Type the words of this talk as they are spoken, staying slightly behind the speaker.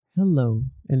Hello,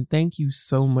 and thank you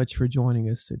so much for joining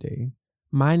us today.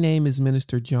 My name is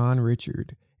Minister John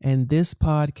Richard, and this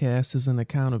podcast is an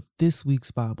account of this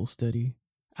week's Bible study.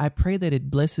 I pray that it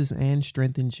blesses and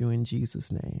strengthens you in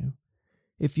Jesus' name.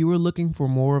 If you are looking for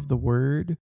more of the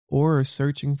Word or are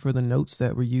searching for the notes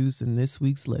that were used in this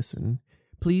week's lesson,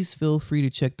 please feel free to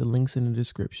check the links in the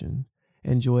description.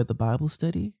 Enjoy the Bible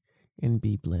study and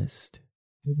be blessed.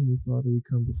 Heavenly Father, we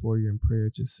come before you in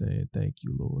prayer just saying thank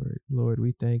you, Lord. Lord,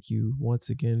 we thank you once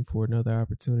again for another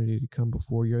opportunity to come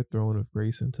before your throne of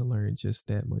grace and to learn just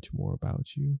that much more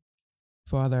about you.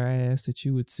 Father, I ask that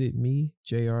you would sit me,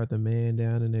 JR the man,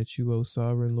 down, and that you, O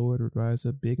sovereign Lord, would rise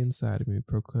up big inside of me,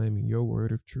 proclaiming your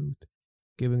word of truth,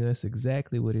 giving us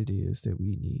exactly what it is that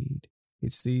we need.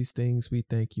 It's these things we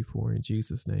thank you for. In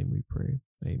Jesus' name we pray.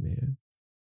 Amen.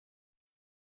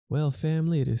 Well,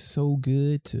 family, it is so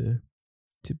good to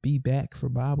be back for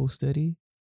Bible study.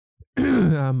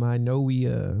 I know we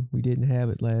didn't have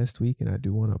it last week, and I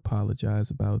do want to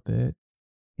apologize about that.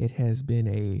 It has been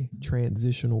a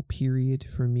transitional period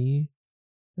for me.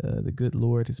 The good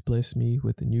Lord has blessed me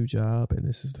with a new job, and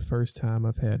this is the first time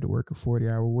I've had to work a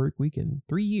 40-hour work week in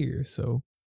 3 years. So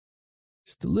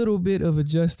just a little bit of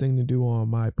adjusting to do on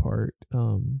my part.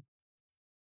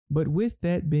 But with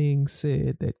that being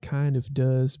said, that kind of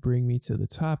does bring me to the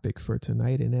topic for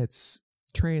tonight, and that's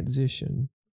transition.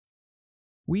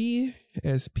 We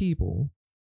as people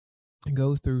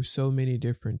go through so many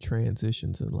different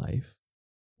transitions in life.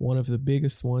 One of the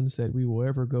biggest ones that we will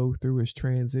ever go through is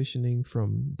transitioning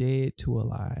from dead to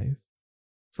alive,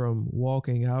 from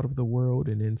walking out of the world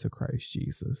and into Christ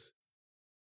Jesus.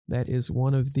 That is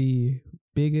one of the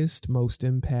biggest, most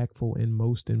impactful, and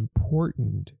most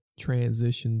important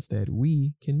transitions that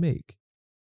we can make.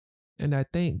 And I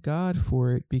thank God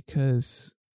for it,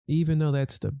 because even though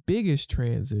that's the biggest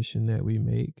transition that we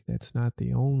make, that's not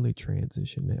the only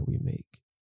transition that we make.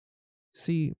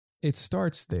 See, it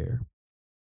starts there.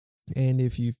 And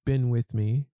if you've been with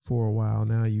me for a while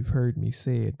now, you've heard me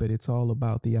say it, but it's all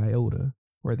about the iota,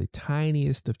 or the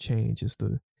tiniest of changes,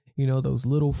 those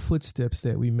little footsteps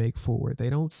that we make forward. They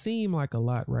don't seem like a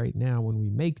lot right now when we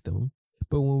make them,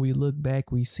 but when we look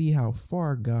back, we see how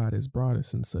far God has brought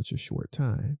us in such a short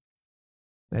time.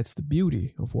 That's the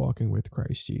beauty of walking with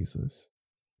Christ Jesus.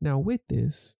 Now, with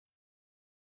this,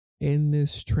 in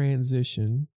this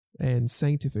transition, and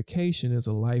sanctification is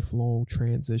a lifelong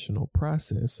transitional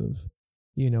process of,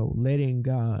 letting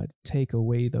God take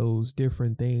away those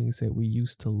different things that we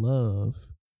used to love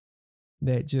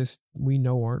that just we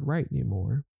know aren't right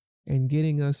anymore, and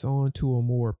getting us onto a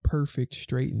more perfect,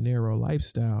 straight and narrow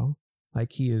lifestyle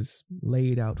like he has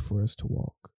laid out for us to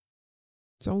walk.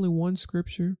 It's only one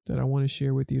scripture that I want to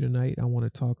share with you tonight. I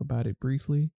want to talk about it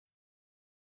briefly,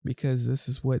 because this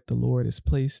is what the Lord has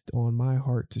placed on my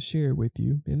heart to share with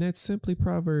you. And that's simply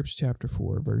Proverbs chapter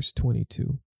 4, verse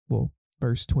 22. Well,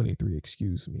 verse 23,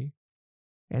 excuse me.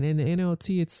 And in the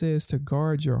NLT, it says to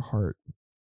guard your heart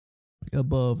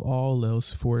above all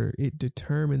else, for it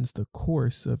determines the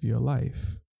course of your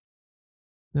life.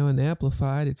 Now, in the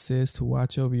Amplified, it says to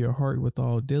watch over your heart with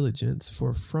all diligence,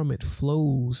 for from it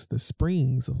flows the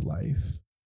springs of life.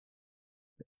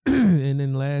 And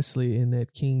then lastly, in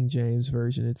that King James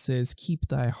Version, it says, keep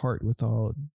thy heart with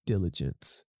all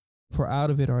diligence, for out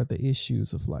of it are the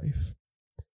issues of life.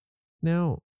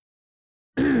 Now,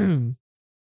 I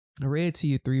read to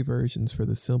you 3 versions for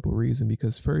the simple reason,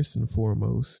 because first and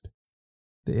foremost,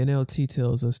 the NLT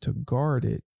tells us to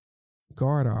guard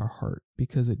our heart,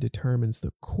 because it determines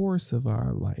the course of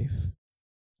our life.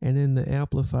 And then the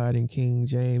Amplified in King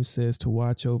James says to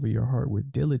watch over your heart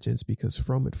with diligence, because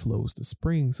from it flows the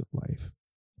springs of life.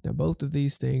 Now, both of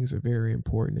these things are very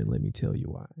important, and let me tell you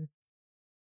why.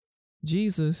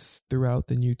 Jesus, throughout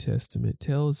the New Testament,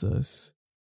 tells us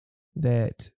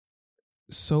that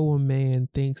so a man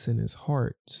thinks in his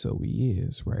heart, so he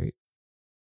is, right?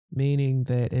 Meaning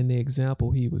that in the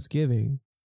example he was giving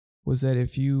was that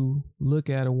if you look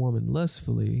at a woman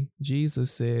lustfully,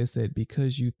 Jesus says that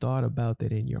because you thought about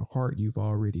that in your heart, you've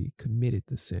already committed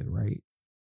the sin, right?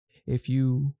 If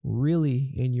you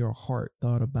really in your heart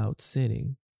thought about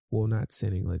sinning, well, not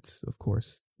sinning, let's, of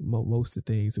course, most of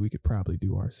the things that we could probably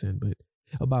do are sin, but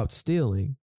about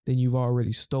stealing, then you've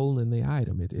already stolen the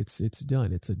item. It's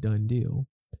done. It's a done deal.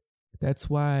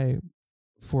 That's why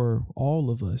for all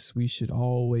of us, we should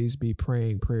always be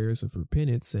praying prayers of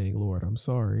repentance, saying, Lord, I'm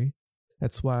sorry.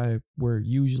 That's why we're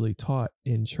usually taught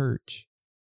in church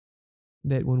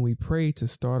that when we pray, to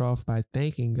start off by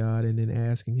thanking God and then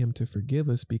asking him to forgive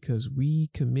us, because we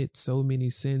commit so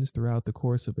many sins throughout the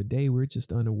course of a day, we're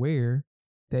just unaware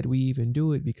that we even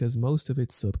do it, because most of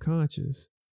it's subconscious.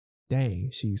 dang,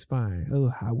 she's fine.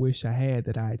 Oh, I wish I had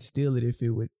that. I'd steal it if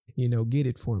it would, get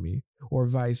it for me. Or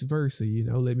vice versa,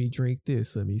 let me drink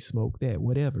this, let me smoke that,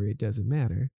 whatever, it doesn't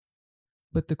matter.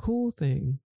 But the cool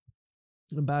thing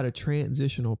about a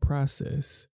transitional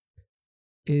process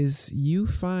is you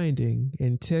finding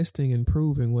and testing and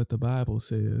proving what the Bible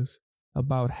says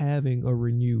about having a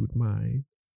renewed mind,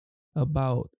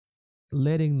 about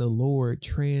letting the Lord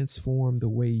transform the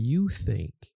way you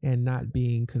think and not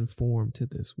being conformed to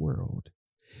this world.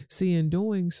 See, in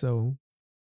doing so,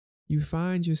 you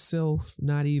find yourself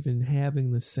not even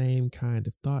having the same kind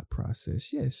of thought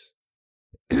process. Yes,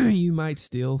 you might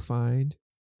still find,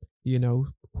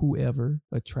 whoever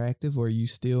attractive, or you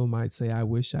still might say, I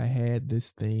wish I had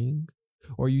this thing,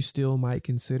 or you still might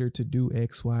consider to do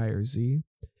X, Y, or Z.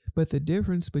 But the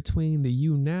difference between the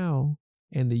you now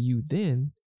and the you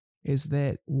then is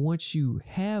that once you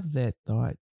have that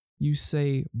thought, you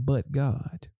say, but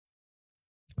God.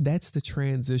 That's the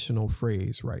transitional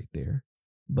phrase right there.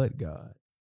 But God.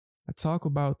 I talk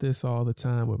about this all the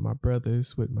time with my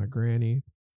brothers, with my granny,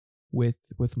 with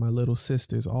my little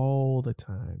sisters all the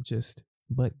time. Just,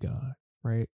 but God,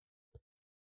 right?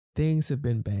 Things have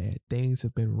been bad. Things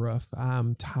have been rough.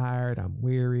 I'm tired. I'm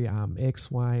weary. I'm X,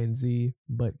 Y, and Z,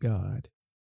 but God.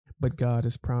 But God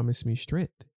has promised me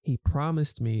strength. He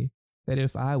promised me that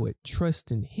if I would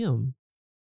trust in Him,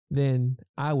 then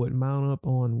I would mount up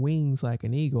on wings like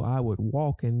an eagle. I would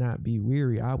walk and not be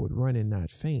weary. I would run and not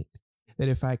faint. That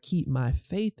if I keep my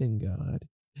faith in God,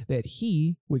 that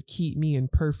He would keep me in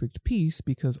perfect peace,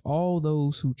 because all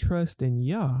those who trust in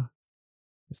Yah,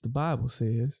 as the Bible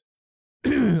says,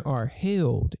 are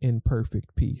held in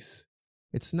perfect peace.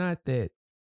 It's not that,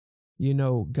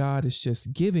 God is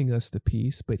just giving us the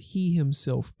peace, but He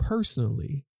Himself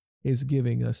personally is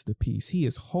giving us the peace. He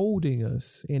is holding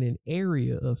us in an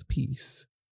area of peace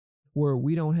where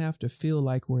we don't have to feel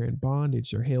like we're in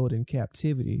bondage or held in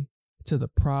captivity to the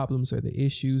problems or the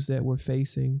issues that we're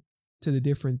facing, to the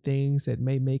different things that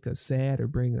may make us sad or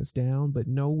bring us down. But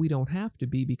no, we don't have to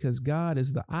be, because God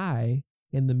is the eye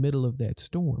in the middle of that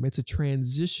storm. It's a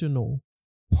transitional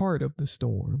part of the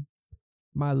storm.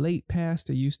 My late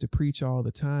pastor used to preach all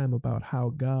the time about how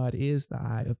God is the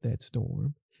eye of that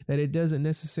storm, that it doesn't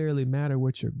necessarily matter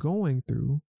what you're going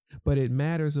through, but it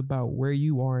matters about where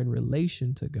you are in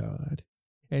relation to God.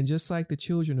 And just like the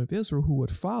children of Israel who would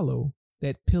follow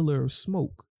that pillar of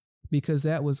smoke, because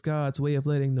that was God's way of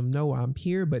letting them know, I'm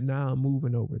here, but now I'm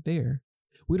moving over there.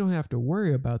 We don't have to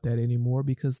worry about that anymore,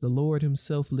 because the Lord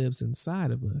Himself lives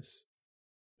inside of us.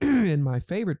 And my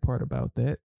favorite part about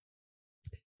that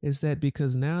is that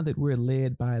because now that we're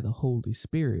led by the Holy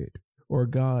Spirit, or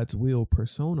God's will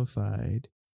personified,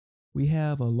 we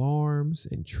have alarms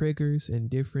and triggers and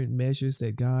different measures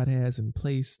that God has in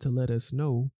place to let us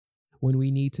know when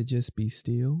we need to just be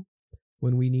still,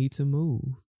 when we need to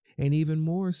move. And even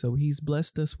more so, He's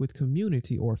blessed us with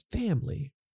community or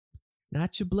family.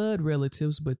 Not your blood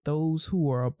relatives, but those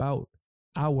who are about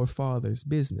our Father's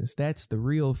business. That's the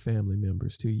real family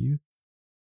members to you.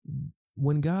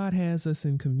 When God has us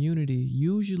in community,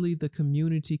 usually the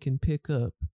community can pick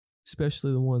up,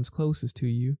 especially the ones closest to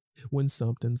you, when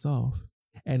something's off.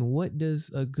 And what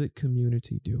does a good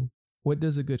community do? What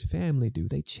does a good family do?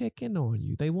 They check in on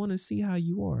you. They want to see how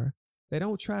you are. They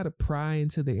don't try to pry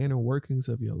into the inner workings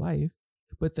of your life,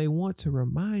 but they want to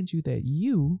remind you that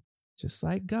you, just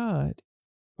like God,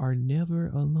 are never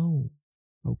alone.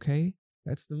 Okay?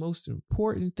 That's the most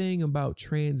important thing about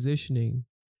transitioning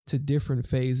to different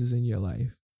phases in your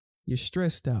life. You're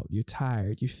stressed out. You're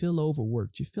tired. You feel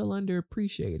overworked. You feel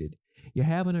underappreciated. You're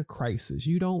having a crisis.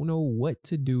 You don't know what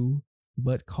to do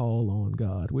but call on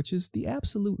God, which is the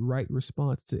absolute right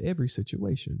response to every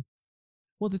situation.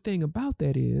 Well, the thing about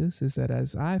that is that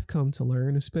as I've come to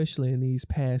learn, especially in these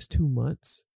past 2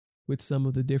 months, with some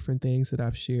of the different things that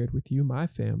I've shared with you, my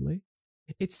family,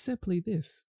 it's simply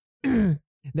this,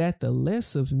 that the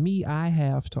less of me I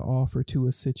have to offer to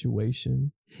a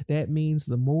situation, that means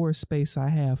the more space I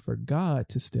have for God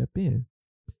to step in.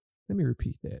 Let me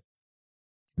repeat that.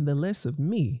 The less of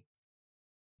me,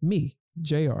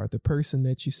 JR, the person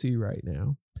that you see right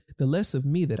now, the less of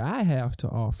me that I have to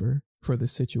offer for the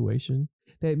situation,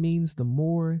 that means the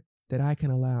more that I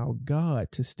can allow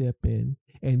God to step in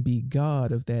and be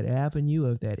God of that avenue,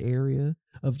 of that area,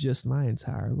 of just my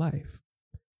entire life.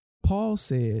 Paul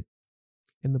said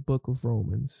in the book of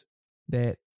Romans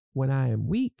that when I am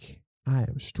weak, I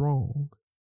am strong.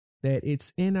 That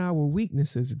it's in our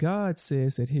weaknesses, God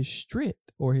says that His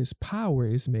strength or His power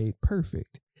is made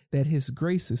perfect, that His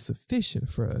grace is sufficient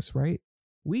for us, right?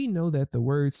 We know that the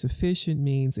word sufficient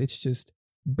means it's just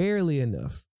barely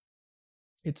enough.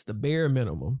 It's the bare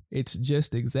minimum. It's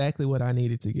just exactly what I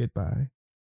needed to get by.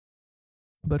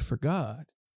 But for God,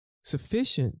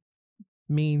 sufficient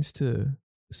means to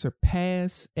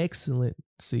surpass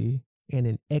excellency in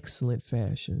an excellent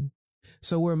fashion.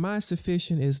 So where my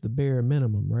sufficient is the bare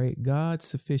minimum, right? God's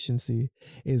sufficiency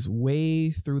is way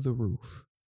through the roof,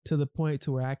 to the point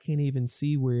to where I can't even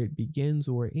see where it begins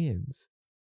or ends.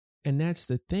 And that's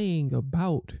the thing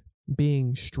about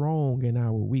being strong in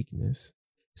our weakness.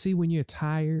 See, when you're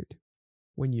tired,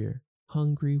 when you're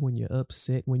hungry, when you're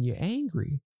upset, when you're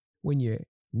angry, when you're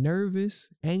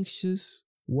nervous, anxious,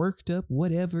 worked up,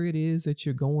 whatever it is that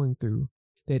you're going through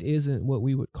that isn't what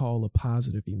we would call a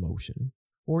positive emotion,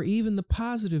 or even the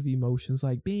positive emotions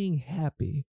like being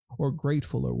happy or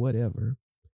grateful or whatever.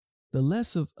 The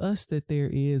less of us that there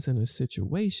is in a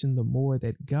situation, the more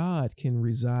that God can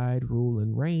reside, rule,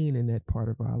 and reign in that part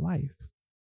of our life.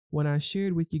 When I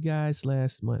shared with you guys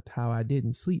last month how I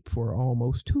didn't sleep for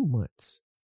almost 2 months,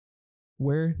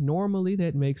 where normally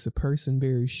that makes a person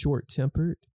very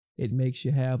short-tempered. It makes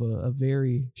you have a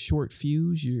very short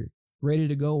fuse. You're ready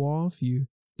to go off. You're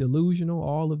delusional,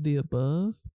 all of the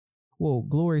above. Well,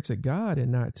 glory to God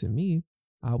and not to me.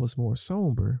 I was more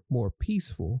somber, more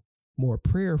peaceful, more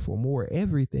prayerful, more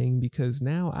everything, because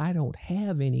now I don't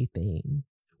have anything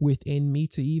within me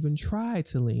to even try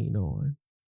to lean on.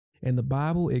 And the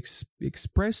Bible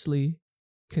expressly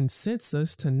consents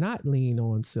us to not lean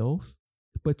on self,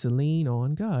 but to lean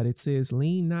on God. It says,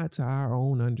 lean not to our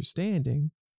own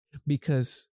understanding,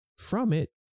 because from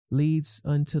it leads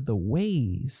unto the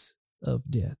ways of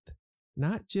death.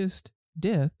 Not just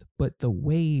death, but the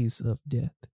ways of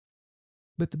death.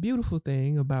 But the beautiful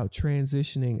thing about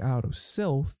transitioning out of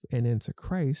self and into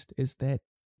Christ is that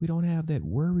we don't have that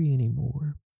worry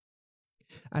anymore.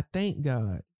 I thank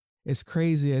God, as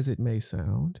crazy as it may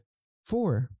sound,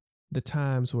 for the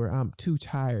times where I'm too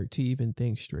tired to even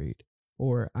think straight,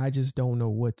 or I just don't know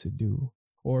what to do,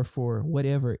 or for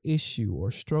whatever issue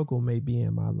or struggle may be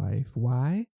in my life.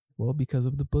 Why? Well, because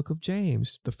of the book of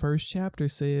James. The first chapter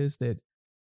says that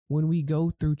when we go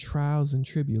through trials and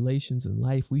tribulations in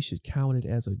life, we should count it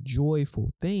as a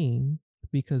joyful thing,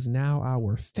 because now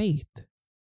our faith,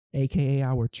 aka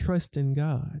our trust in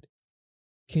God,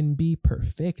 can be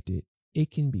perfected.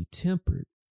 It can be tempered.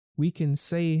 We can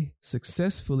say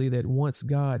successfully that once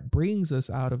God brings us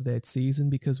out of that season,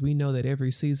 because we know that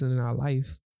every season in our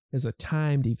life is a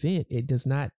timed event. It does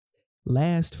not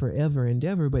last forever and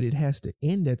ever, but it has to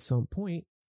end at some point.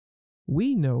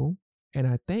 We know, and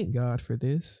I thank God for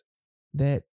this,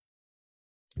 that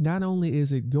not only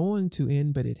is it going to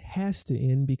end, but it has to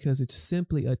end, because it's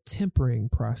simply a tempering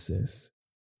process,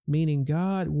 meaning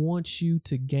God wants you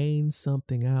to gain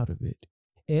something out of it.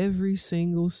 Every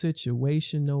single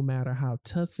situation, no matter how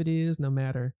tough it is, no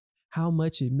matter how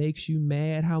much it makes you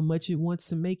mad, how much it wants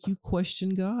to make you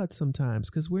question God sometimes,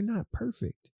 because we're not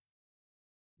perfect,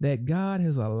 that God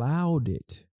has allowed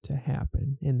it to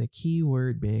happen. And the key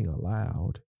word being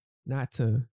allowed, not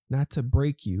to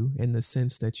break you in the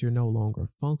sense that you're no longer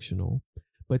functional,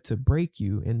 but to break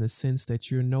you in the sense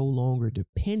that you're no longer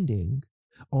depending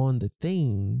on the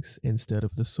things instead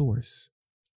of the source.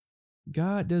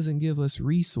 God doesn't give us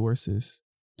resources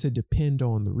to depend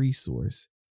on the resource.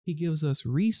 He gives us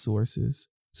resources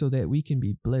so that we can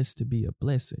be blessed to be a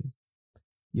blessing.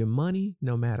 Your money,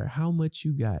 no matter how much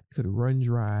you got, could run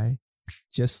dry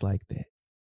just like that.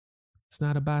 It's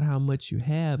not about how much you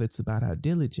have, it's about how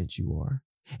diligent you are.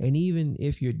 And even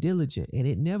if you're diligent and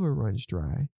it never runs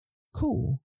dry,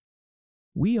 cool.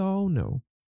 We all know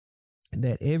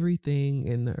that everything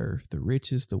in the earth, the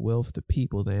riches, the wealth, the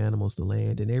people, the animals, the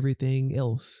land, and everything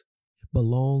else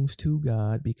belongs to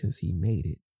God because he made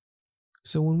it.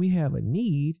 So when we have a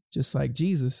need, just like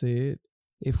Jesus said,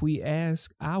 if we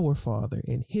ask our Father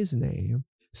in his name,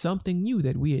 something new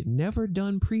that we had never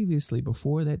done previously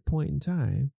before that point in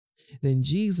time, then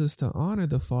Jesus, to honor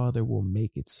the Father, will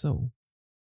make it so.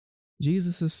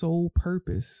 Jesus' sole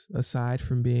purpose, aside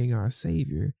from being our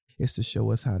Savior, is to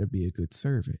show us how to be a good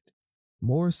servant.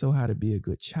 More so how to be a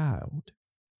good child.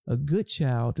 A good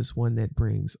child is one that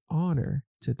brings honor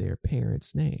to their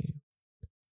parents' name.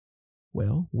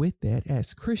 Well, with that,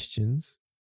 as Christians,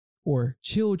 or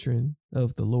children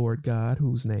of the Lord God,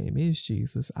 whose name is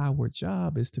Jesus, our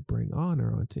job is to bring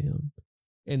honor unto him.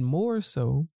 And more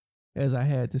so, as I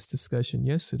had this discussion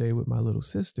yesterday with my little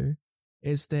sister,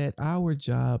 is that our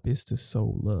job is to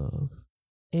sow love.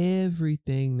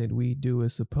 Everything that we do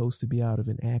is supposed to be out of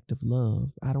an act of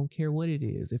love. I don't care what it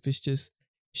is. If it's just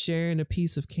sharing a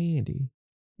piece of candy,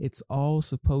 it's all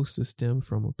supposed to stem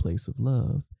from a place of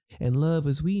love. And love,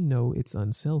 as we know, it's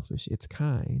unselfish, it's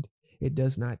kind. It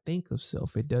does not think of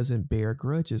self. It doesn't bear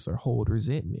grudges or hold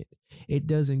resentment. It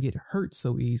doesn't get hurt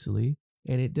so easily,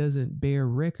 and it doesn't bear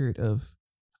record of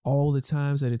all the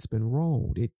times that it's been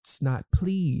wronged. It's not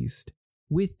pleased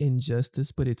with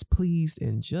injustice, but it's pleased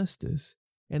in justice.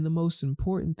 And the most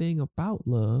important thing about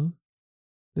love,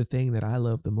 the thing that I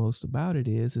love the most about it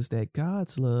is that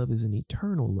God's love is an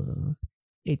eternal love.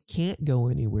 It can't go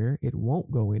anywhere. It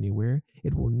won't go anywhere.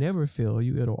 It will never fail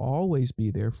you. It'll always be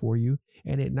there for you.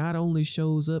 And it not only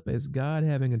shows up as God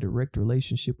having a direct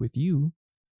relationship with you,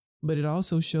 but it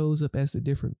also shows up as the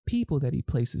different people that he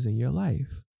places in your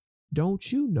life.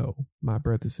 Don't you know, my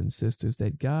brothers and sisters,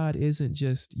 that God isn't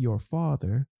just your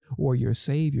father or your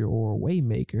savior or a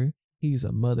waymaker. He's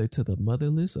a mother to the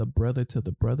motherless, a brother to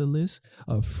the brotherless,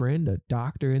 a friend, a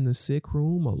doctor in the sick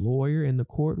room, a lawyer in the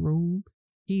courtroom.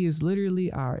 He is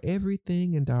literally our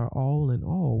everything and our all in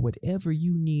all. Whatever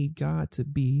you need God to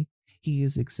be, he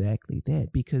is exactly that,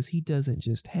 because he doesn't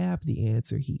just have the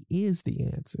answer, he is the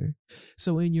answer.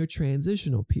 So in your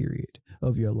transitional period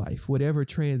of your life, whatever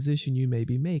transition you may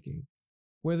be making,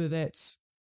 whether that's,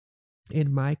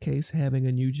 in my case, having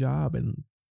a new job and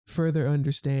further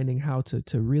understanding how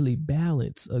to really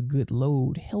balance a good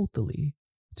load healthily,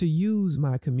 to use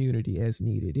my community as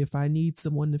needed. If I need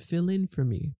someone to fill in for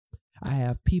me, I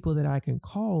have people that I can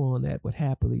call on that would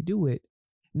happily do it,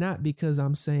 not because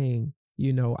I'm saying,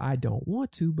 I don't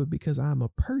want to, but because I'm a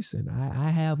person.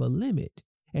 I have a limit,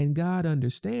 and God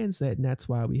understands that, and that's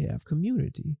why we have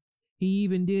community. He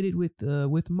even did it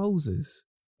with Moses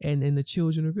and the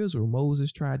children of Israel.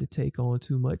 Moses tried to take on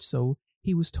too much, so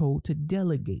he was told to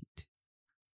delegate.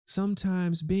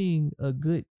 Sometimes being a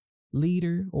good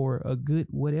leader or a good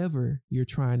whatever you're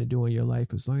trying to do in your life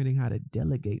is learning how to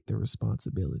delegate the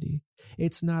responsibility.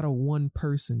 It's not a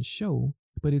one-person show,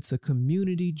 but it's a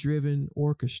community-driven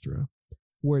orchestra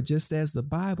where, just as the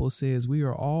Bible says, we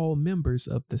are all members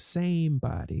of the same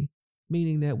body,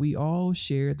 meaning that we all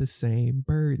share the same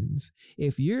burdens.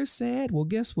 If you're sad, well,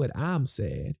 guess what? I'm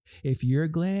sad. If you're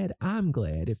glad, I'm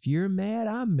glad. If you're mad,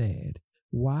 I'm mad.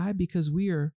 Why? Because we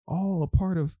are all a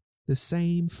part of the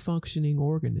same functioning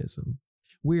organism.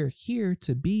 We're here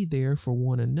to be there for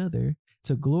one another,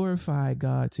 to glorify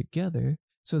God together,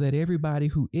 so that everybody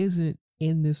who isn't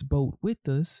in this boat with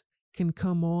us can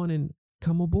come on and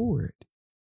come aboard.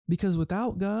 Because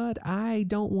without God, I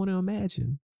don't want to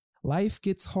imagine. Life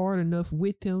gets hard enough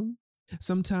with him.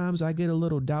 Sometimes I get a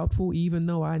little doubtful, even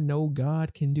though I know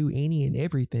God can do any and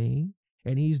everything,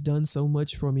 and he's done so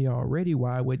much for me already.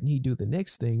 Why wouldn't he do the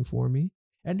next thing for me?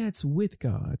 And that's with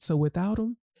God. So without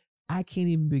him, I can't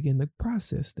even begin to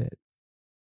process that.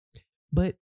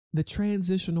 But the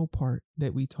transitional part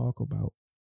that we talk about,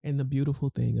 and the beautiful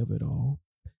thing of it all,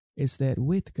 is that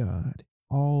with God,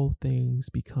 all things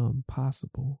become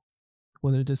possible.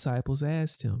 When the disciples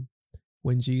asked him,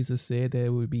 when Jesus said that it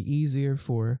would be easier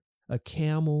for a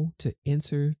camel to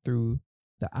enter through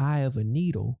the eye of a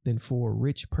needle than for a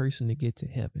rich person to get to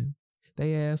heaven,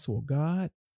 they asked, well,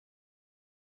 God,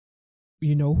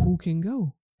 who can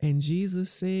go? And Jesus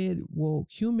said, well,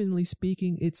 humanly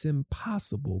speaking, it's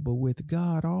impossible, but with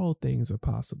God, all things are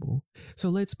possible. So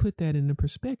let's put that into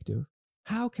perspective.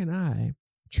 How can I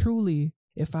truly,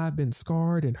 if I've been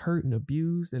scarred and hurt and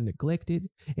abused and neglected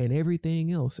and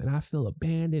everything else, and I feel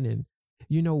abandoned and,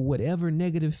 whatever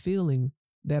negative feeling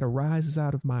that arises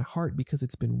out of my heart because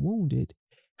it's been wounded,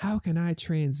 how can I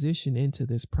transition into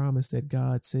this promise that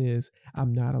God says,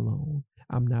 I'm not alone,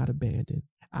 I'm not abandoned.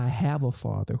 I have a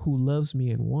father who loves me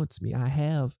and wants me. I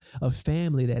have a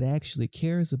family that actually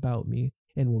cares about me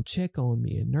and will check on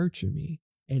me and nurture me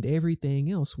and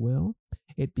everything else. Well,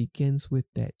 it begins with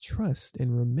that trust.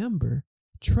 And remember,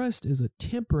 trust is a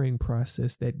tempering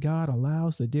process that God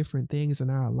allows the different things in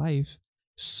our life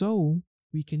so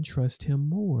we can trust him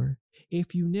more.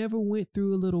 If you never went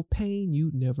through a little pain,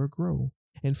 you'd never grow.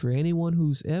 And for anyone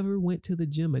who's ever went to the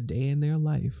gym a day in their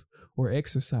life, or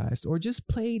exercised, or just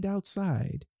played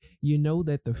outside, you know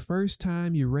that the first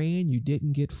time you ran, you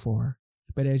didn't get far.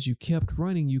 But as you kept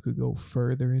running, you could go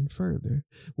further and further.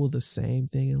 Well, the same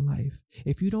thing in life.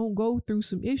 If you don't go through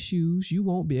some issues, you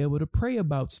won't be able to pray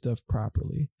about stuff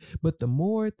properly. But the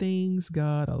more things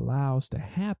God allows to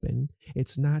happen,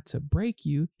 it's not to break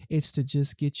you, it's to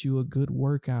just get you a good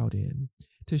workout in.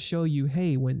 To show you,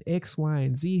 hey, when X, Y,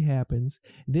 and Z happens,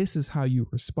 this is how you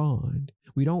respond.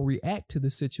 We don't react to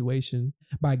the situation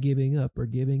by giving up or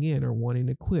giving in or wanting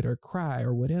to quit or cry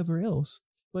or whatever else.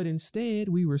 But instead,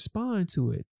 we respond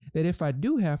to it. That if I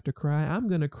do have to cry, I'm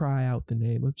going to cry out the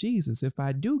name of Jesus. If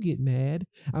I do get mad,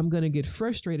 I'm going to get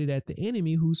frustrated at the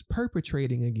enemy who's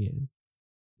perpetrating again.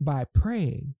 by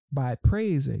praying, by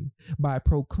praising, by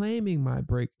proclaiming my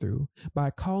breakthrough,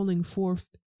 by calling forth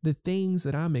the things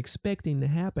that I'm expecting to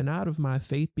happen out of my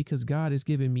faith because God has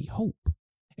given me hope.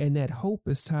 And that hope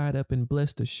is tied up in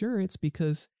blessed assurance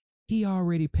because He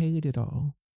already paid it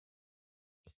all.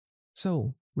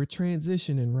 So we're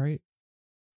transitioning, right?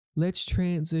 Let's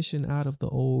transition out of the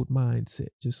old mindset,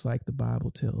 just like the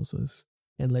Bible tells us,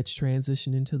 and let's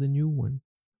transition into the new one.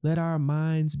 Let our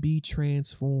minds be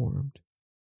transformed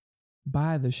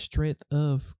by the strength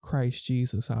of Christ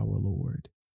Jesus our Lord.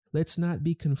 Let's not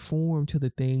be conformed to the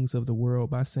things of the world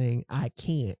by saying, I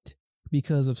can't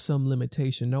because of some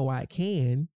limitation. No, I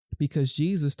can because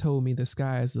Jesus told me the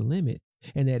sky is the limit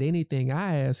and that anything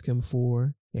I ask Him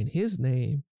for in His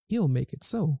name, He'll make it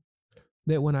so.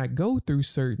 That when I go through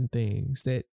certain things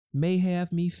that may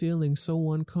have me feeling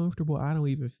so uncomfortable, I don't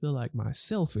even feel like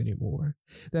myself anymore,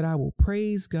 that I will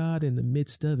praise God in the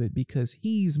midst of it because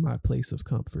He's my place of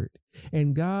comfort.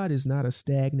 And God is not a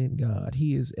stagnant God.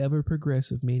 He is ever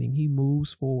progressive, meaning He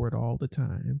moves forward all the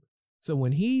time. So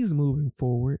when He's moving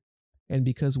forward, and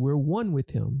because we're one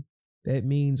with Him, that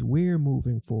means we're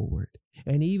moving forward.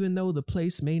 And even though the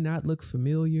place may not look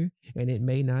familiar and it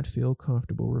may not feel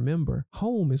comfortable, remember,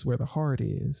 home is where the heart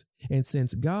is. And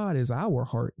since God is our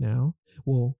heart now,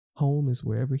 well, home is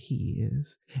wherever He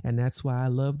is. And that's why I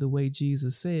love the way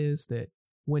Jesus says that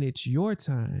when it's your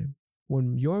time,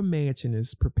 when your mansion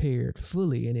is prepared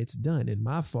fully and it's done in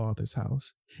my Father's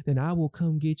house, then I will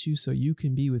come get you so you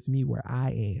can be with me where I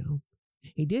am.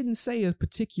 He didn't say a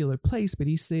particular place, but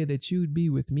He said that you'd be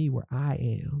with me where I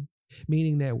am,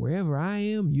 meaning that wherever I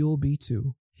am, you'll be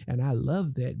too. And I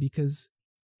love that because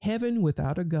heaven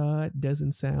without a God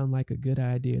doesn't sound like a good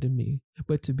idea to me.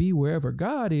 But to be wherever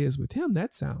God is with Him,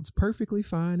 that sounds perfectly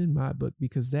fine in my book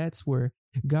because that's where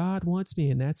God wants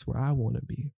me and that's where I want to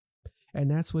be.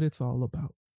 And that's what it's all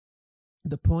about.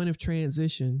 The point of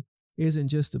transition isn't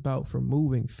just about from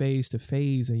moving phase to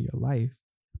phase in your life,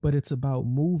 but it's about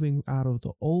moving out of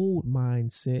the old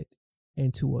mindset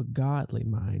into a godly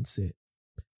mindset.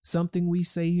 Something we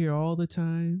say here all the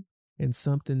time, and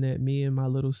something that me and my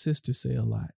little sister say a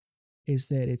lot, is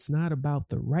that it's not about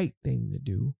the right thing to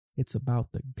do. It's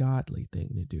about the godly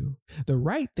thing to do. The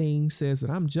right thing says that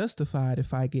I'm justified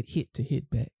if I get hit to hit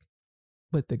back.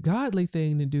 But the godly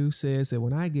thing to do says that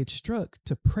when I get struck,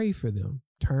 to pray for them,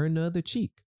 turn the other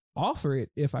cheek, offer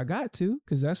it if I got to,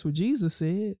 because that's what Jesus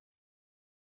said.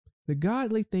 The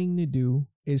godly thing to do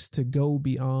is to go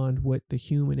beyond what the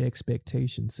human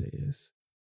expectation says.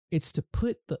 It's to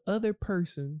put the other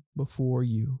person before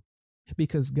you,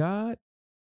 because God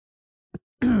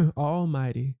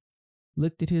Almighty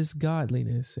looked at His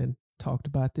godliness and talked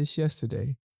about this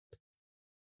yesterday,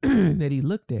 that He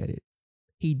looked at it.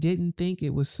 He didn't think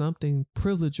it was something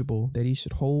privilegeable that He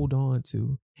should hold on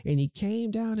to. And He came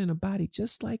down in a body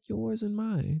just like yours and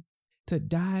mine to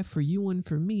die for you and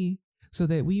for me so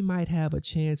that we might have a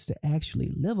chance to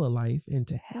actually live a life and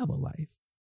to have a life.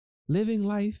 Living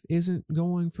life isn't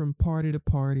going from party to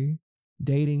party,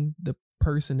 dating the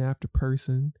person after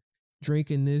person,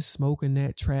 drinking this, smoking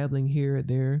that, traveling here or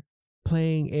there,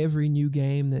 playing every new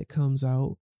game that comes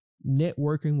out,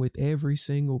 networking with every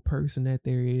single person that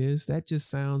there is. That just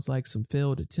sounds like some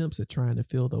failed attempts at trying to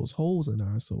fill those holes in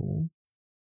our soul.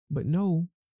 But no,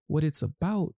 what it's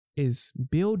about is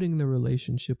building the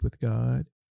relationship with God,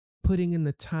 putting in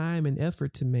the time and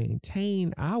effort to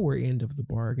maintain our end of the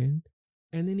bargain,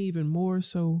 and then even more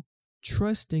so,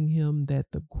 trusting Him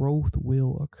that the growth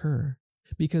will occur.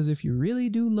 Because if you really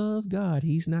do love God,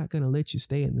 He's not going to let you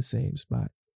stay in the same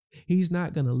spot. He's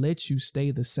not going to let you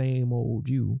stay the same old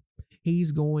you.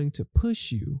 He's going to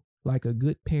push you like a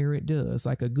good parent does,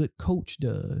 like a good coach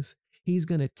does. He's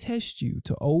going to test you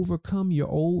to overcome your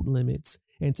old limits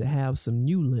and to have some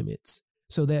new limits,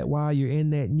 so that while you're in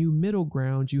that new middle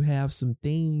ground, you have some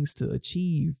things to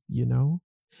achieve,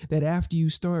 that after you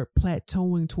start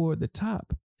plateauing toward the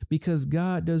top, because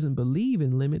God doesn't believe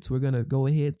in limits, we're going to go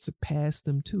ahead and surpass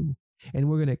them too. And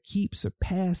we're going to keep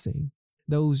surpassing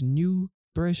those new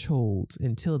thresholds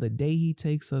until the day He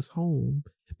takes us home,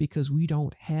 because we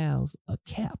don't have a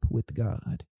cap with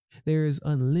God. There is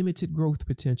unlimited growth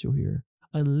potential here,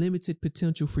 unlimited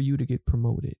potential for you to get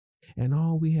promoted. And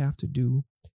all we have to do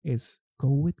is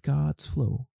go with God's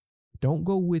flow. Don't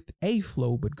go with a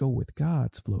flow, but go with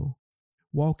God's flow.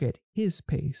 Walk at His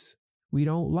pace. We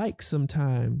don't like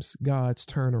sometimes God's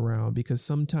turnaround because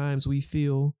sometimes we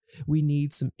feel we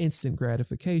need some instant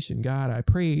gratification. God, I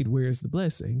prayed, where's the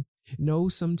blessing? No,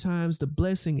 sometimes the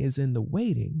blessing is in the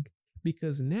waiting,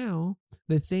 because now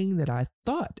the thing that I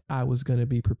thought I was going to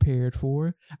be prepared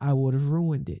for, I would have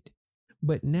ruined it.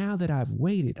 But now that I've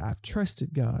waited, I've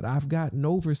trusted God, I've gotten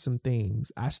over some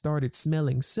things. I started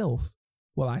smelling self.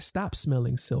 Well, I stopped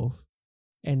smelling self.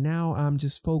 And now I'm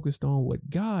just focused on what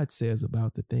God says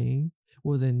about the thing.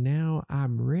 Well, then now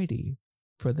I'm ready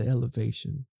for the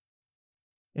elevation.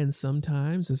 And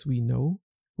sometimes, as we know,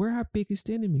 we're our biggest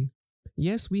enemy.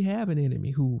 Yes, we have an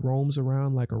enemy who roams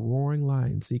around like a roaring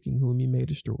lion seeking whom he may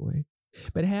destroy.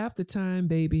 But half the time,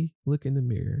 baby, look in the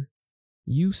mirror.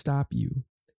 You stop you.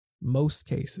 Most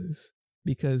cases.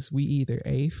 Because we either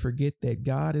A, forget that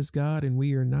God is God and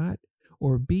we are not,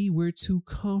 or B, we're too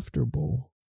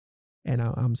comfortable. And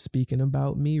I'm speaking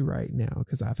about me right now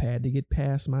because I've had to get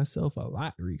past myself a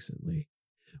lot recently.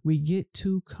 We get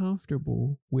too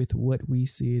comfortable with what we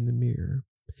see in the mirror.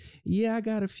 Yeah, I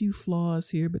got a few flaws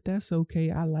here, but that's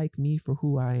okay. I like me for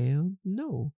who I am.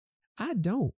 No, I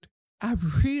don't. I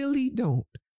really don't.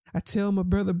 I tell my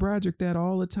brother Broderick that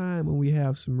all the time when we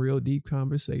have some real deep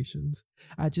conversations.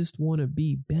 I just want to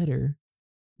be better,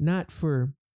 not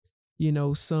for,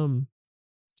 some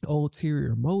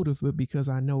ulterior motive, but because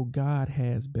I know God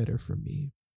has better for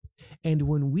me. And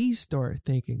when we start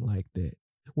thinking like that,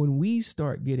 when we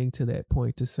start getting to that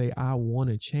point to say, I want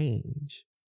to change,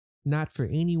 not for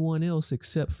anyone else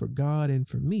except for God and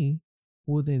for me,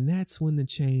 well, then that's when the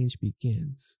change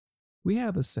begins. We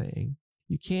have a saying,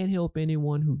 you can't help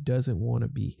anyone who doesn't want to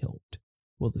be helped.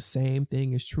 Well, the same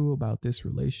thing is true about this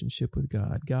relationship with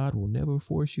God. God will never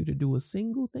force you to do a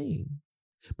single thing.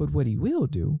 But what he will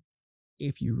do,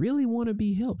 if you really want to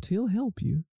be helped, he'll help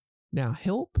you. Now,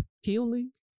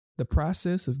 healing, the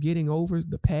process of getting over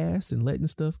the past and letting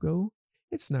stuff go,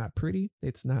 it's not pretty.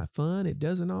 It's not fun. It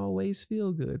doesn't always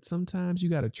feel good. Sometimes you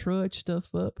got to trudge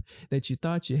stuff up that you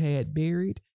thought you had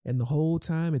buried, and the whole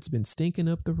time it's been stinking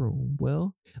up the room.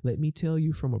 Well, let me tell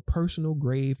you from a personal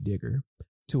grave digger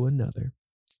to another,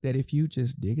 that if you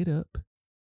just dig it up,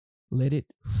 let it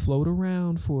float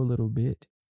around for a little bit,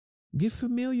 get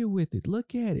familiar with it,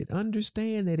 look at it,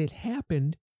 understand that it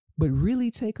happened, but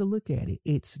really take a look at it.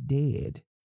 It's dead.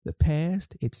 The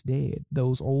past, it's dead.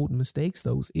 Those old mistakes,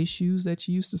 those issues that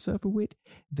you used to suffer with,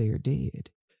 they're dead.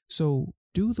 So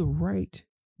do the right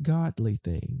godly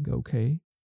thing, okay?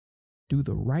 Do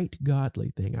the right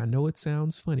godly thing. I know it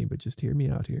sounds funny, but just hear me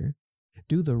out here.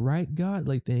 Do the right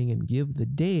godly thing and give the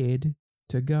dead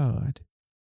to God.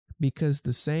 Because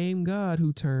the same God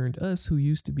who turned us who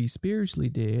used to be spiritually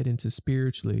dead into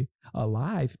spiritually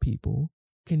alive people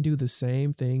can do the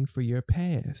same thing for your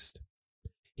past.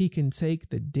 He can take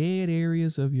the dead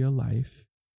areas of your life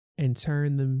and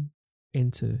turn them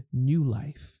into new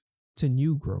life, to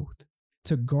new growth,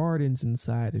 to gardens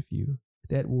inside of you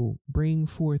that will bring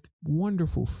forth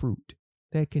wonderful fruit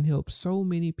that can help so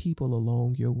many people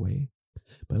along your way.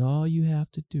 But all you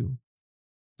have to do,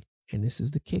 and this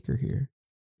is the kicker here,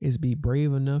 is be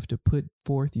brave enough to put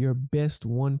forth your best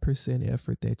 1%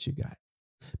 effort that you got.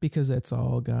 Because that's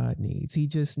all God needs. He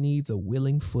just needs a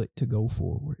willing foot to go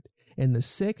forward. And the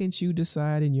second you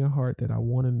decide in your heart that I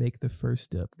want to make the first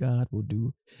step, God will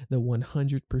do the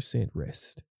 100%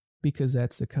 rest. Because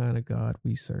that's the kind of God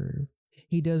we serve.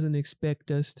 He doesn't expect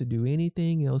us to do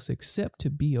anything else except to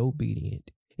be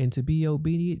obedient. And to be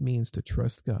obedient means to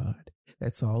trust God.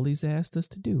 That's all he's asked us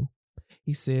to do.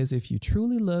 He says, if you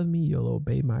truly love me, you'll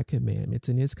obey my commandments.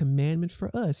 And his commandment for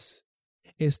us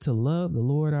is to love the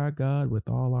Lord our God with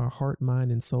all our heart, mind,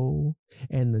 and soul.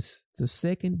 And the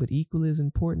second, but equally as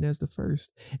important as the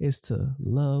first, is to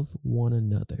love one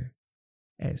another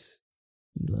as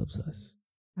he loves us.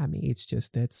 I mean, it's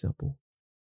just that simple.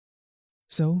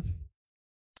 So,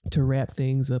 to wrap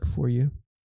things up for you,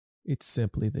 it's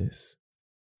simply this.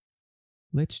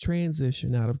 Let's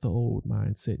transition out of the old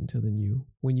mindset into the new.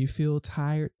 When you feel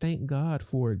tired, thank God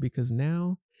for it, because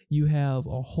now you have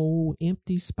a whole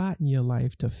empty spot in your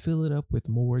life to fill it up with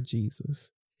more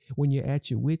Jesus. When you're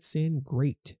at your wit's end,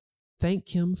 great. Thank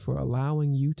him for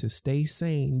allowing you to stay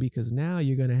sane, because now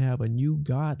you're going to have a new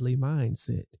godly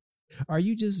mindset. Are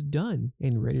you just done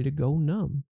and ready to go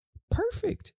numb?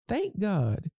 Perfect. Thank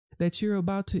God that you're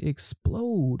about to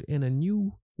explode in a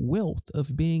new wealth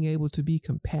of being able to be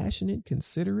compassionate,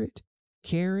 considerate,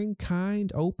 caring,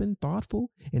 kind, open, thoughtful,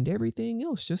 and everything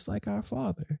else, just like our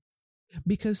Father.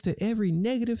 Because to every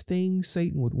negative thing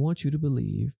Satan would want you to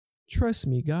believe, trust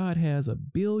me, God has a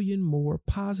billion more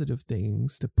positive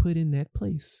things to put in that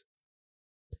place.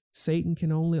 Satan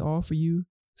can only offer you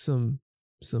some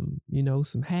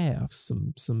halves,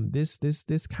 some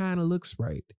this kind of looks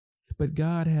right. But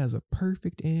God has a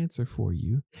perfect answer for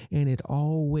you, and it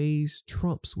always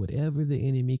trumps whatever the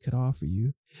enemy could offer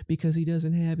you, because he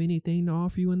doesn't have anything to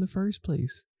offer you in the first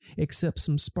place, except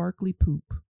some sparkly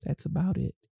poop. That's about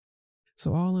it.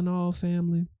 So all in all,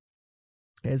 family,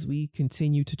 As we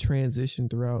continue to transition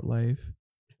throughout life,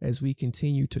 as we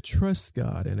continue to trust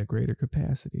God in a greater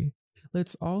capacity,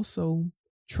 let's also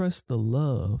trust the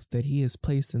love that He has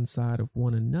placed inside of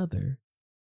one another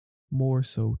more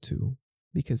so too.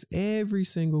 Because every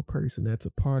single person that's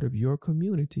a part of your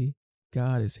community,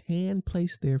 God has hand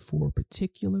placed there for a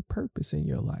particular purpose in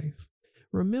your life.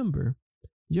 Remember,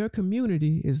 your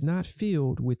community is not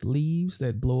filled with leaves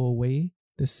that blow away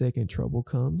the second trouble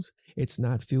comes. It's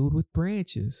not filled with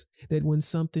branches that when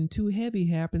something too heavy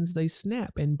happens, they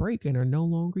snap and break and are no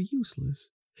longer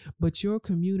useless. But your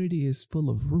community is full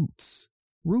of roots.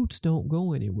 Roots don't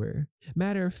go anywhere.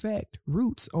 Matter of fact,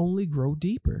 roots only grow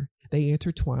deeper. They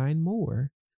intertwine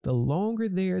more. The longer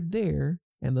they're there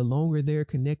and the longer they're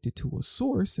connected to a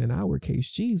source, in our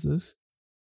case, Jesus,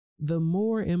 the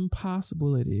more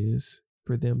impossible it is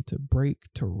for them to break,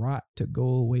 to rot, to go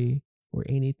away, or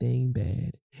anything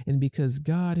bad. And because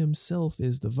God Himself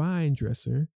is the vine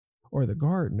dresser or the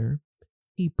gardener,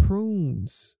 He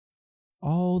prunes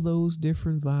all those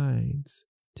different vines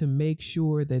to make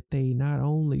sure that they not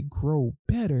only grow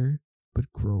better,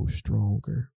 but grow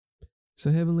stronger.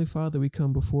 So Heavenly Father, we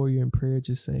come before you in prayer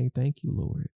just saying, thank you,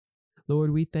 Lord.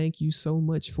 Lord, we thank you so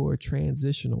much for a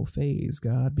transitional phase,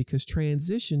 God, because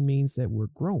transition means that we're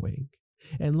growing.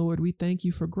 And Lord, we thank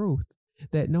you for growth,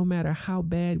 that no matter how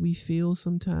bad we feel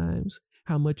sometimes,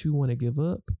 how much we want to give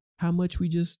up, how much we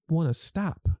just want to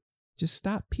stop, just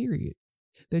stop, period.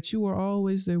 That you are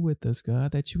always there with us,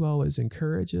 God, that you always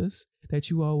encourage us, that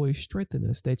you always strengthen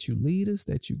us, that you lead us,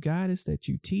 that you guide us, that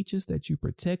you teach us, that you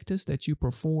protect us, that you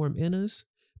perform in us,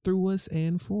 through us,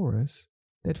 and for us.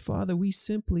 That, Father, we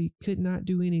simply could not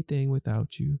do anything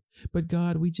without you. But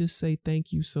God, we just say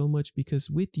thank you so much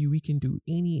because with you we can do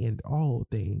any and all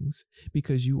things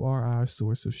because you are our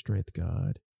source of strength,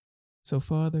 God. So,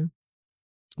 Father,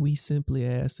 we simply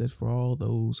ask that for all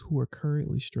those who are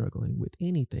currently struggling with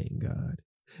anything, God,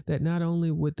 that not only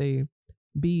would they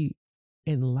be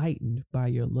enlightened by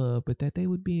your love, but that they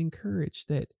would be encouraged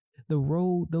that the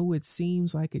road, though it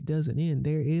seems like it doesn't end,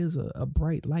 there is a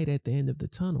bright light at the end of the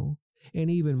tunnel.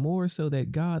 And even more so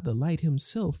that God, the light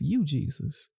Himself, you,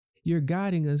 Jesus, you're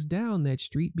guiding us down that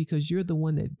street because you're the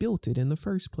one that built it in the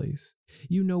first place.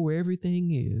 You know where everything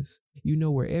is. You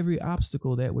know where every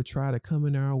obstacle that would try to come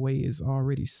in our way is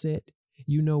already set.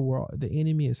 You know where the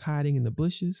enemy is hiding in the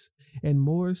bushes. And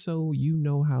more so, you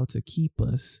know how to keep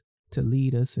us, to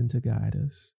lead us, and to guide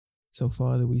us. So,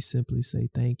 Father, we simply say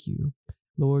thank you.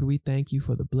 Lord, we thank you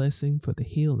for the blessing, for the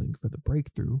healing, for the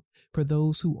breakthrough, for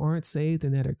those who aren't saved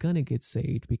and that are going to get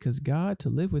saved, because God, to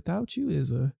live without you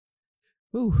is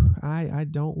I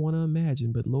don't want to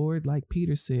imagine. But Lord, like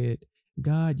Peter said,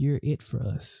 God, you're it for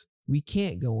us. We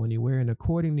can't go anywhere. And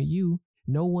according to you,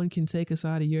 no one can take us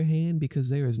out of your hand because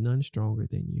there is none stronger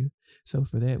than you. So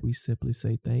for that, we simply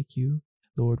say thank you.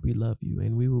 Lord, we love you,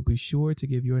 and we will be sure to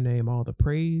give your name all the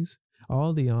praise,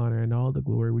 all the honor, and all the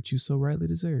glory which you so rightly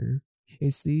deserve.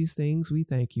 It's these things we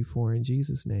thank you for. In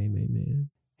Jesus' name, amen.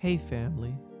 Hey,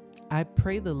 family. I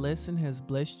pray the lesson has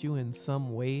blessed you in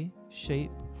some way,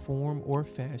 shape, form, or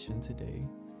fashion today.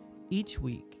 Each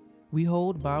week, we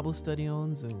hold Bible study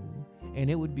on Zoom, and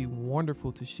it would be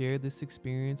wonderful to share this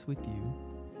experience with you.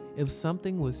 If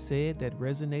something was said that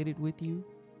resonated with you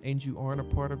and you aren't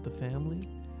a part of the family,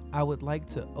 I would like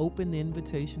to open the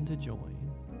invitation to join.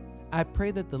 I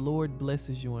pray that the Lord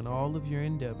blesses you in all of your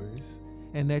endeavors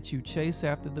and that you chase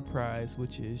after the prize,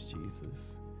 which is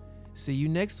Jesus. See you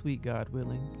next week, God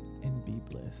willing, and be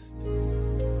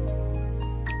blessed.